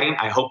war fighting,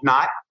 I hope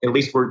not. At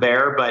least we're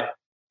there, but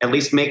at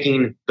least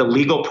making the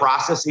legal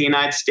process in the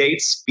United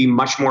States be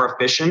much more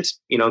efficient.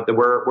 That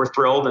we're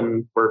thrilled,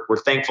 and we're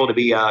thankful to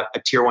be a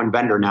tier 1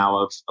 vendor now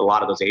of a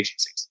lot of those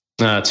agencies.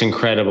 It's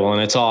incredible.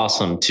 And it's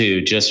awesome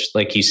too. Just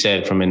like you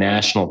said, from a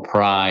national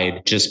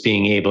pride, just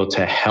being able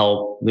to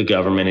help the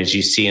government, as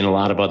you see in a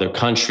lot of other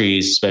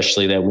countries,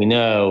 especially that we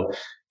know,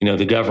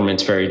 the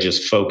government's very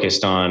just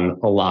focused on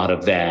a lot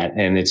of that,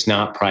 and it's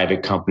not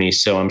private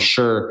companies. So I'm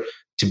sure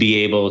to be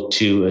able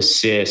to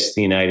assist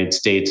the United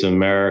States of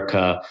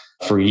America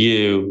for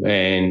you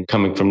and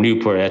coming from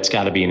Newport, that's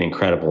got to be an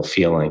incredible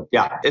feeling.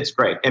 Yeah, it's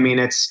great. I mean,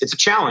 it's a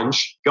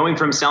challenge going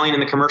from selling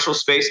in the commercial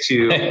space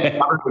to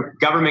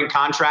government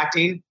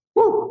contracting.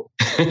 Woo!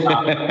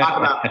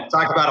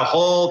 Talk about a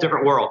whole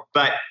different world.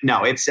 But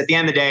no, it's at the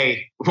end of the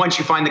day, once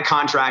you find the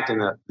contract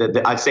and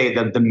I'd say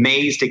the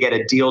maze to get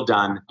a deal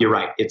done, you're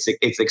right. It's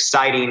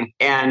exciting,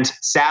 and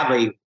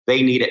sadly,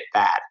 they need it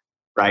bad,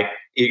 right?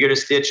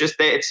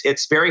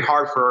 It's very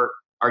hard for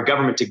our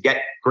government to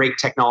get great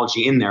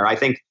technology in there. I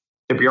think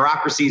the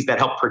bureaucracies that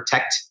help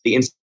protect the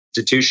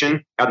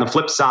institution, on the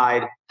flip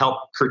side, help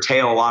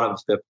curtail a lot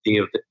of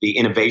the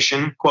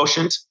innovation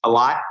quotient a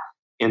lot.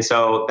 And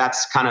so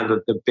that's kind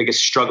of the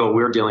biggest struggle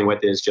we're dealing with,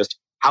 is just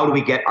how do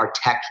we get our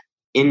tech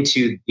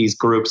into these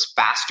groups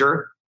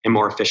faster and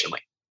more efficiently,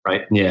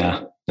 right?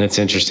 Yeah, that's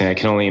interesting. I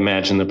can only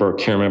imagine the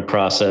procurement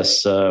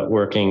process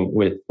working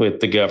with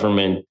the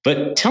government.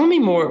 But tell me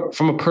more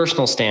from a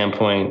personal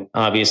standpoint.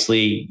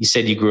 Obviously, you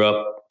said you grew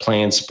up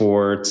playing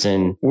sports,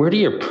 and where do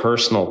your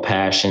personal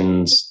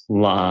passions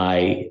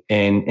lie?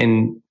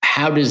 And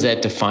how does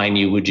that define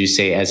you, would you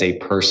say, as a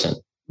person?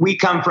 We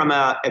come from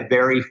a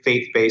very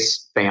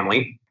faith-based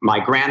family. My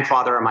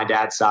grandfather on my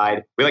dad's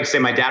side, we like to say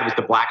my dad was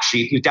the black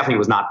sheep. He definitely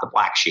was not the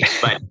black sheep,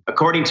 but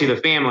according to the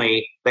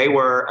family, they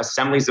were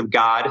Assemblies of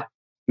God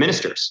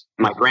ministers.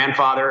 My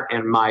grandfather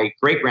and my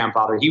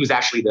great-grandfather, he was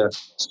actually the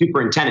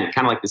superintendent,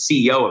 kind of like the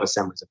CEO of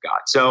Assemblies of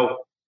God. So,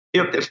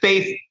 the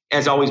faith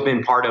has always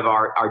been part of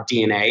our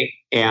DNA,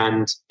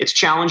 and it's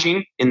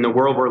challenging in the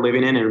world we're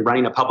living in and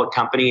running a public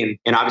company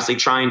and obviously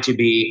trying to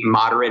be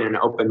moderate and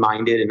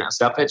open-minded and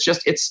stuff.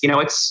 It's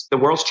the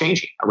world's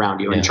changing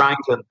around you, and trying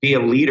to be a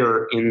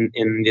leader in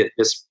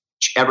this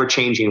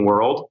ever-changing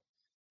world,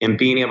 and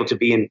being able to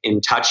be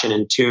in touch and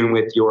in tune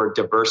with your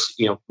diverse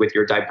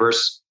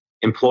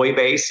employee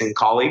base and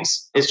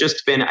colleagues. It's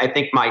just been, I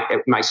think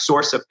my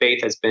source of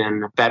faith has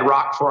been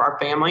bedrock for our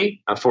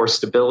family, for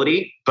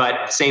stability. But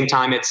at the same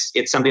time, it's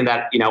something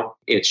that,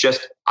 it's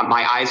just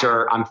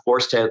I'm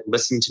forced to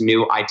listen to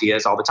new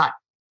ideas all the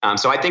time.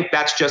 So I think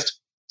that's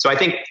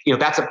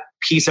a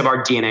piece of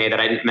our DNA that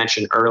I didn't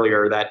mention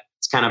earlier, that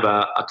it's kind of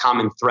a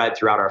common thread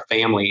throughout our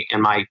family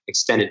and my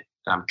extended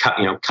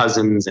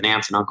cousins and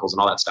aunts and uncles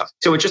and all that stuff.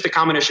 So it's just a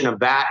combination of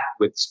that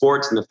with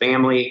sports and the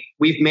family.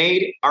 We've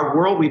been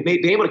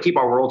able to keep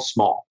our world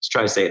small. Let's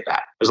try to say it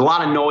that. There's a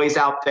lot of noise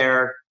out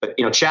there, but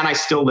Chad and I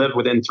still live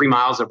within 3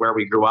 miles of where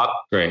we grew up.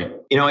 Great.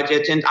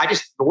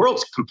 The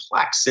world's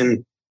complex.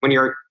 And when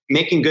you're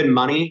making good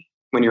money,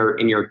 when you're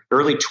in your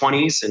early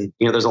 20s and,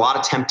 there's a lot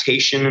of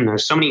temptation and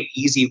there's so many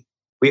easy,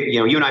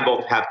 you and I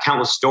both have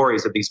countless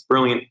stories of these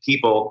brilliant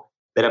people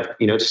that have,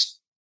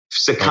 just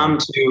succumbed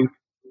to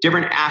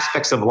different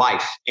aspects of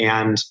life.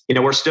 And,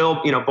 we're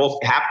still,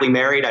 both happily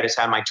married. I just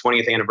had my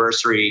 20th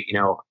anniversary,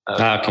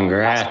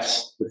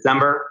 congrats.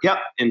 December. Yep.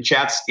 And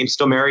Chad's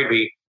still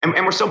married.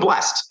 And we're so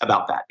blessed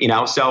about that,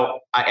 so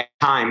at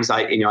times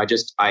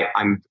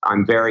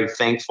I'm very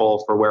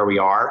thankful for where we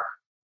are.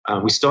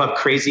 We still have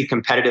crazy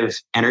competitive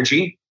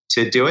energy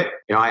to do it.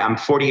 I'm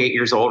 48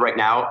 years old right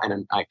now,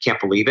 and I can't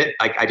believe it.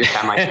 Like I just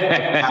had my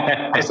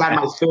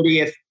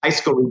 30th high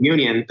school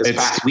reunion this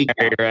past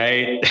weekend,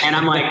 right? And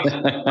I'm like,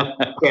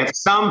 okay, at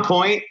some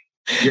point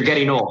you're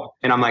getting old,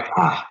 and I'm like,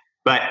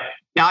 but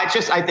now I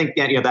think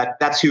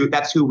that's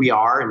who we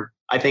are, and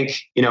I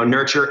think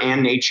nurture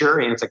and nature,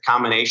 and it's a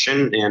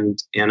combination,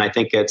 and I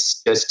think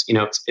it's just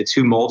it's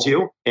who molds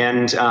you,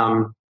 and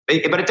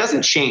but it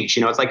doesn't change.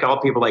 It's like all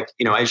people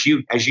as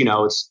you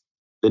know, it's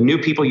the new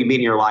people you meet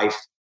in your life.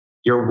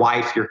 Your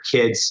wife, your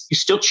kids, you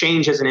still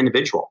change as an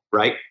individual,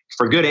 right?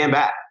 For good and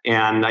bad.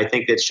 And I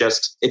think it's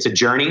a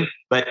journey.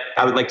 But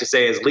I would like to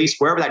say, at least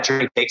wherever that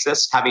journey takes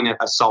us, having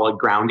a solid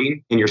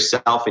grounding in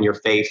yourself and your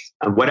faith,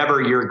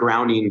 whatever your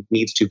grounding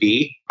needs to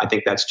be, I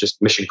think that's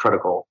just mission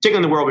critical,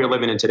 particularly in the world we're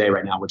living in today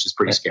right now, which is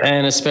pretty scary.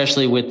 And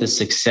especially with the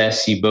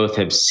success you both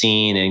have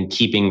seen and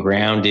keeping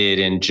grounded,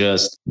 and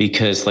just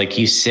because, like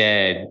you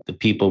said, the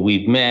people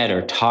we've met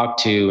or talked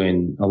to,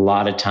 and a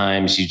lot of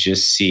times you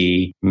just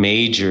see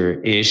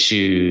major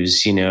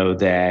issues,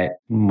 that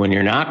when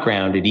you're not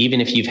grounded,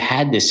 even if you've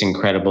had this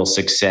incredible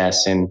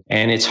success, and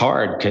it's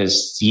hard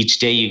because each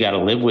day you got to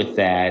live with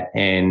that.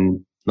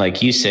 And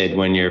like you said,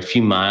 when you're a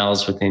few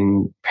miles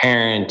within your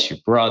parent, your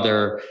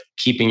brother,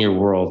 keeping your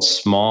world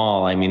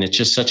small, it's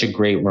just such a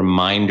great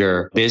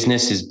reminder.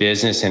 Business is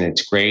business, and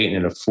it's great,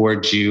 and it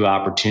affords you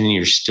opportunity.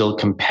 You're still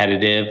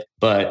competitive,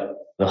 but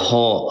the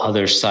whole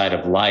other side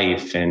of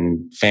life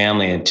and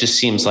family, it just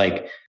seems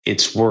like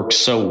it's worked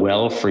so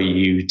well for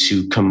you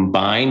to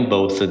combine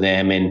both of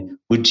them. And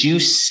would you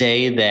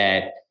say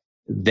that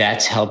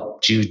that's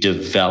helped you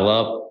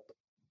develop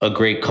a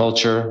great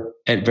culture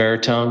at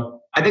Veritone?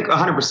 I think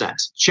 100%.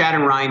 Chad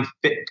and Ryan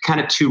fit kind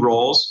of two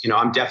roles.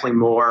 I'm definitely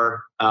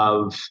more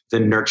of the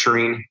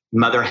nurturing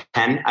mother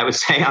hen, I would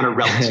say, on a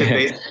relative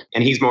basis.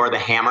 And he's more of the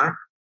hammer,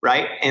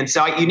 right? And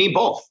so you need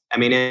both.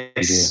 And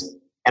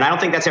I don't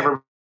think that's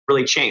ever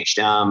really changed.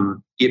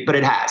 But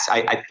it has.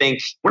 I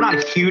think we're not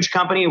a huge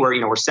company.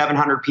 We're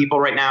 700 people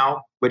right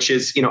now, which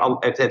is,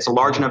 it's a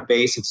large enough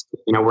base. It's,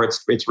 where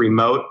it's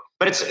remote.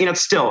 But it's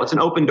an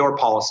open door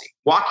policy.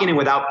 Walking in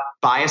without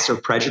bias or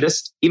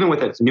prejudice, even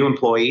with a new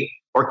employee,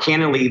 or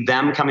candidly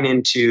them coming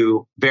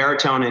into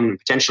Veritone and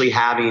potentially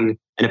having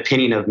an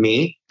opinion of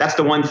me. That's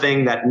the one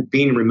thing that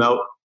being remote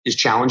is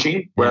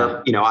challenging,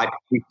 where, I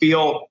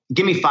feel,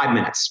 give me 5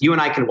 minutes. You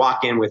and I can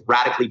walk in with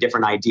radically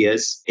different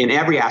ideas in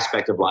every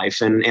aspect of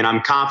life. And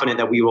I'm confident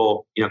that we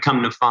will,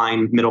 come to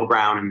find middle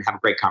ground and have a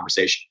great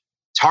conversation.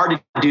 It's hard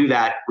to do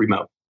that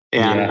remote.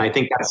 And I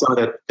think that's some of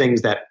the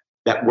things that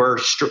we're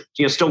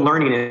still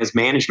learning as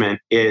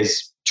management,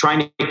 is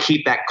trying to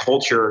keep that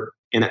culture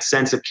and that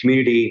sense of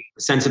community,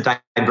 sense of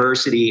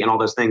diversity and all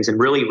those things, and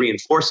really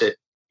reinforce it.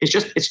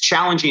 It's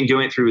challenging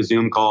doing it through a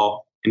Zoom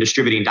call and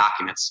distributing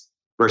documents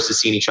versus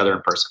seeing each other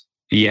in person.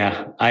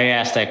 Yeah. I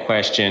asked that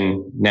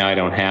question. Now I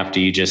don't have to.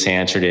 You just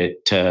answered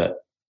it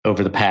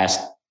over the past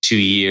 2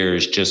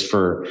 years, just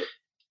for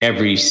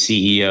every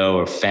CEO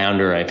or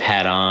founder I've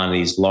had on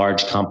these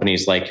large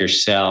companies like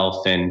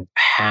yourself. And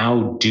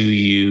how do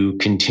you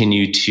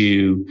continue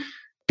to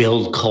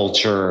build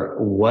culture?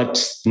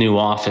 What's the new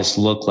office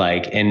look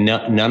like? And no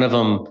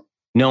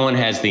one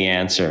has the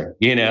answer,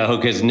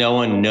 because no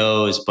one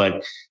knows,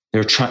 but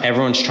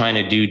everyone's trying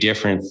to do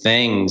different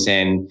things.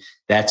 And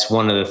that's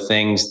one of the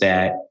things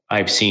that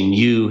I've seen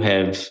you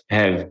have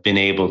been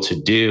able to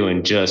do.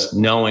 And just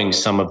knowing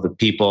some of the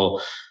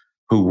people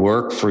who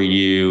work for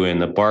you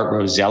and the Bart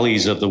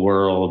Rosellis of the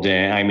world,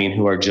 and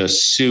who are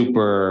just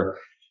super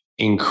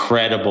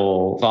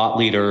incredible thought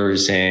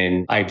leaders.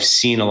 And I've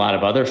seen a lot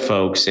of other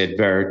folks at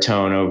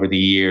Veritone over the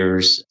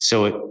years.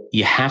 So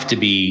you have to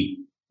be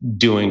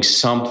doing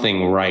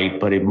something right,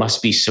 but it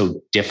must be so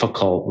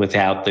difficult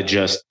without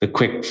the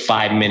quick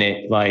 5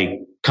 minute,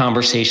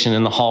 conversation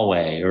in the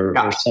hallway or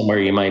somewhere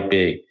you might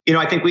be?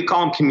 I think we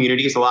call them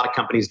communities. A lot of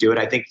companies do it.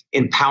 I think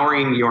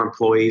empowering your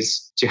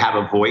employees to have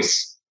a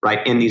voice,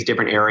 right, in these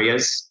different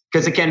areas.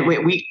 Because again,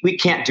 we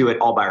can't do it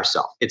all by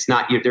ourselves. It's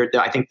not,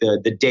 I think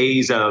the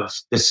days of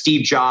the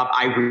Steve Jobs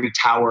ivory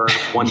tower,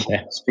 one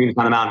streams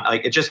on the mountain,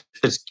 like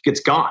it's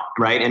gone,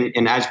 right?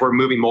 And as we're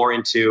moving more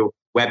into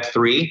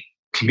Web3,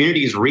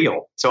 community is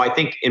real. So I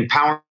think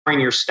empowering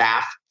your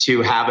staff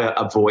to have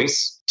a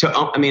voice,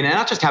 and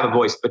not just have a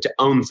voice, but to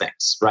own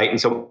things, right? And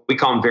so we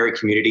call them very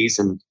communities,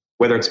 and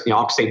whether it's,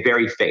 I'll say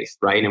very faith,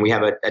 right? And we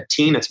have a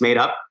team that's made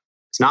up.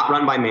 It's not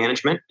run by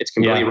management. It's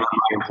completely run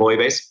by employee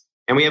base.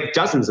 And we have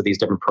dozens of these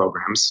different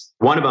programs.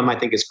 One of them I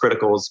think is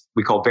critical is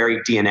we call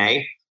Very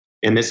DNA.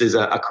 And this is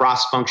a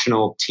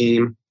cross-functional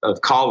team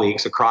of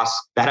colleagues across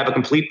that have a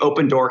complete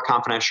open door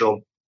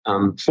confidential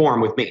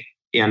forum with me.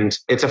 And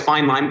it's a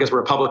fine line because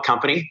we're a public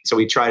company. So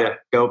we try to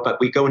but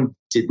we go into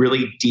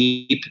really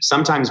deep,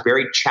 sometimes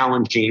very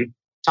challenging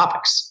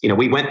topics.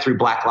 We went through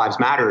Black Lives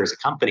Matter as a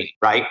company,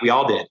 right? We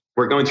all did.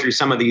 We're going through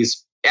some of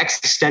these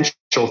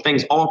existential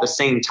things all at the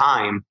same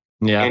time.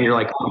 Yeah. And you're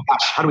like, oh my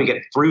gosh, how do we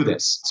get through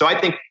this? So I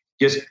think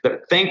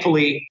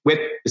thankfully, with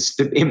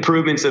the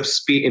improvements of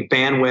speed and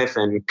bandwidth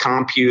and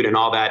compute and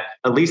all that,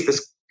 at least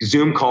this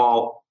Zoom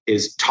call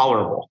is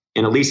tolerable.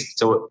 And at least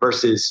so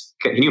versus,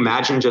 can you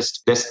imagine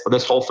just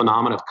this whole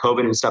phenomenon of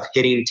COVID and stuff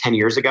hitting 10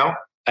 years ago?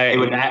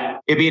 We'd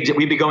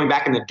be going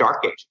back in the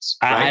dark ages.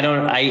 Right?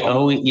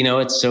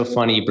 It's so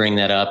funny you bring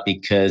that up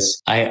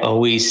because I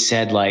always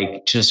said,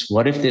 like, just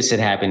what if this had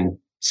happened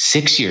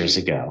 6 years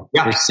ago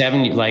or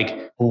 7?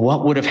 Like,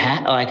 what would have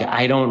happened? Like,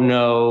 I don't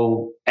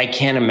know. I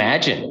can't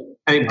imagine.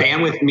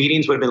 Bandwidth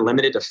meetings would have been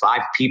limited to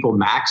 5 people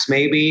max,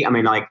 maybe.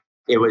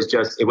 It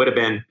would have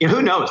been,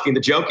 who knows? The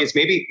joke is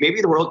maybe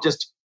the world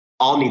just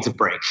all needs a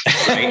break,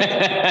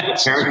 right?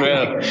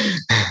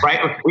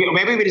 Right?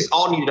 Maybe we just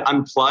all need to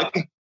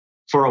unplug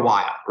for a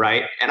while,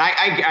 right? And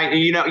I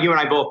you and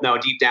I both know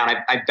deep down,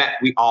 I bet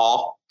we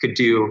all could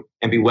do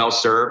and be well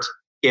served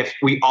if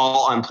we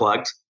all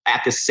unplugged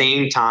at the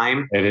same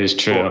time. It is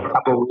true. For a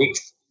couple of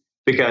weeks.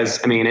 Because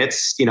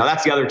it's,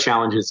 that's the other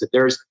challenge is that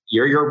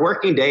your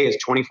working day is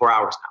 24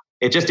 hours now.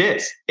 It just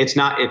is. It's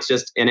not, it's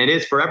just, and it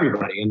is for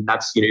everybody. And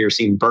that's, you're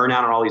seeing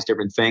burnout and all these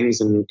different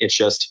things. And it's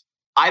just,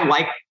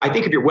 I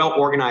think if you're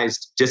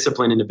well-organized,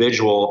 disciplined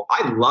individual,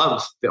 I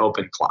love the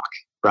open clock,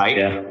 right?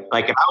 Yeah.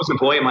 Like if I was an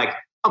employee, I'm like,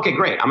 okay,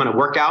 great. I'm going to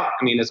work out.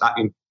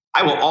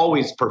 I will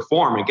always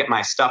perform and get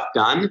my stuff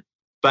done.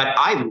 But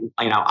I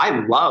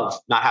love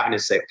not having to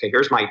say, okay,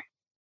 here's I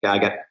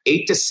got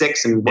 8 to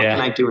 6 and what can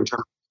I do in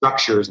terms of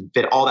structures and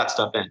fit all that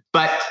stuff in.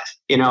 But,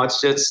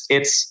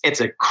 it's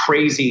a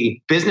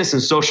crazy business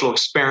and social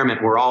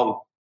experiment we're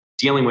all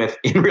dealing with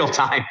in real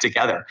time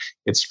together.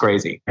 It's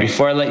crazy.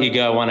 Before I let you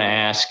go, I want to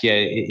ask you,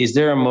 is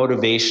there a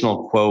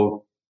motivational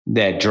quote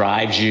that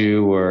drives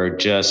you or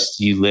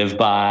just you live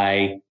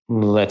by?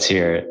 Let's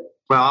hear it.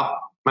 Well,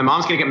 my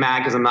mom's going to get mad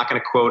because I'm not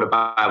going to quote a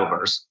Bible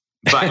verse.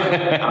 But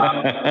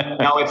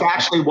no, it's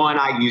actually one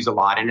I use a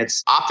lot. And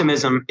it's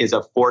optimism is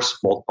a force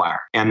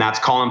multiplier. And that's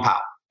Colin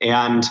Powell.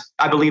 And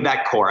I believe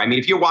that core.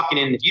 If you're walking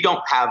in, if you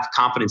don't have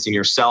confidence in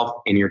yourself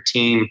and your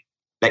team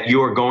that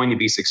you are going to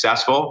be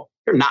successful,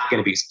 you're not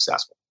going to be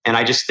successful. And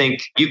I just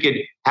think you could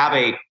have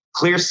a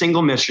clear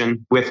single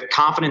mission with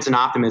confidence and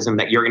optimism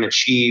that you're going to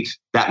achieve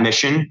that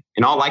mission.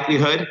 In all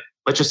likelihood,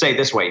 let's just say it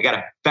this way, you got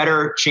a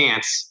better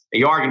chance that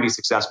you are going to be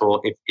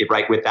successful if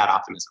right with that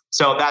optimism.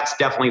 So that's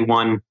definitely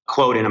one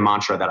quote and a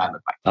mantra that I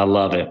live by. I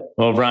love it.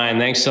 Well, Ryan,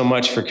 thanks so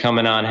much for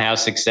coming on How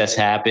Success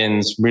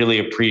Happens. Really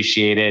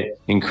appreciate it.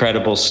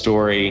 Incredible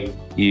story.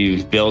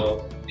 You've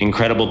built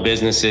incredible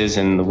businesses,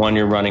 and the one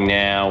you're running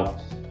now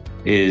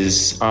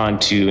is on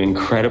to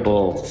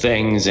incredible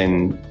things,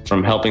 and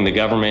from helping the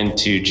government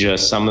to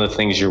just some of the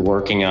things you're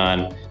working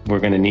on, we're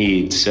going to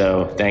need.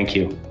 So thank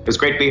you. It was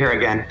great to be here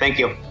again. Thank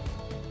you.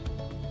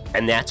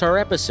 And that's our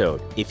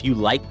episode. If you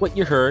like what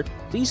you heard,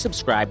 please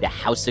subscribe to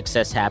How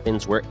Success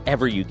Happens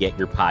wherever you get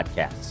your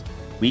podcasts.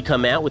 We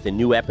come out with a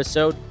new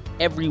episode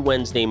every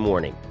Wednesday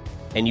morning,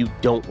 and you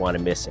don't want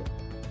to miss it.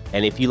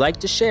 And if you like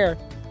to share,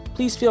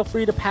 please feel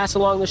free to pass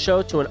along the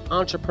show to an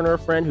entrepreneur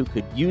friend who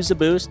could use a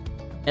boost,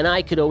 and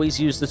I could always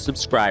use the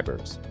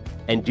subscribers.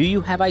 And do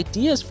you have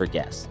ideas for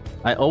guests?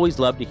 I always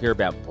love to hear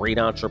about great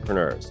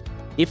entrepreneurs.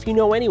 If you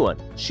know anyone,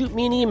 shoot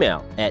me an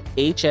email at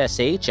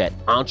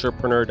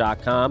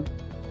hsh@entrepreneur.com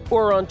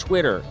or on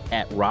Twitter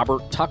at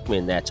Robert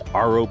Tuchman, that's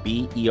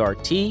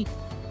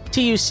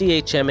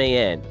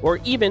RobertTuchman, or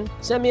even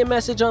send me a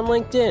message on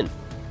LinkedIn.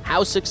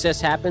 How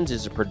Success Happens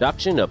is a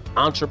production of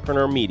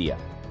Entrepreneur Media.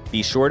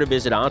 Be sure to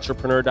visit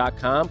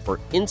entrepreneur.com for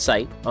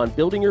insight on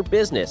building your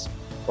business,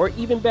 or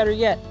even better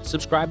yet,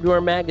 subscribe to our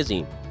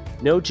magazine.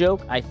 No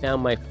joke, I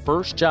found my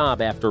first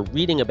job after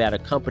reading about a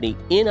company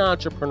in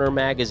Entrepreneur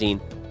Magazine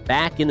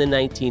back in the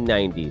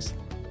 1990s.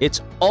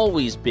 It's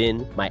always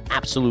been my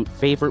absolute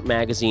favorite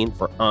magazine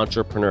for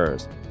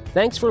entrepreneurs.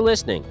 Thanks for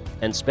listening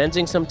and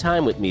spending some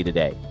time with me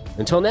today.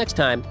 Until next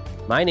time,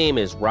 my name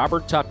is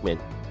Robert Tuchman,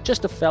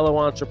 just a fellow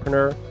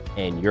entrepreneur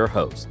and your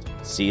host.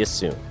 See you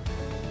soon.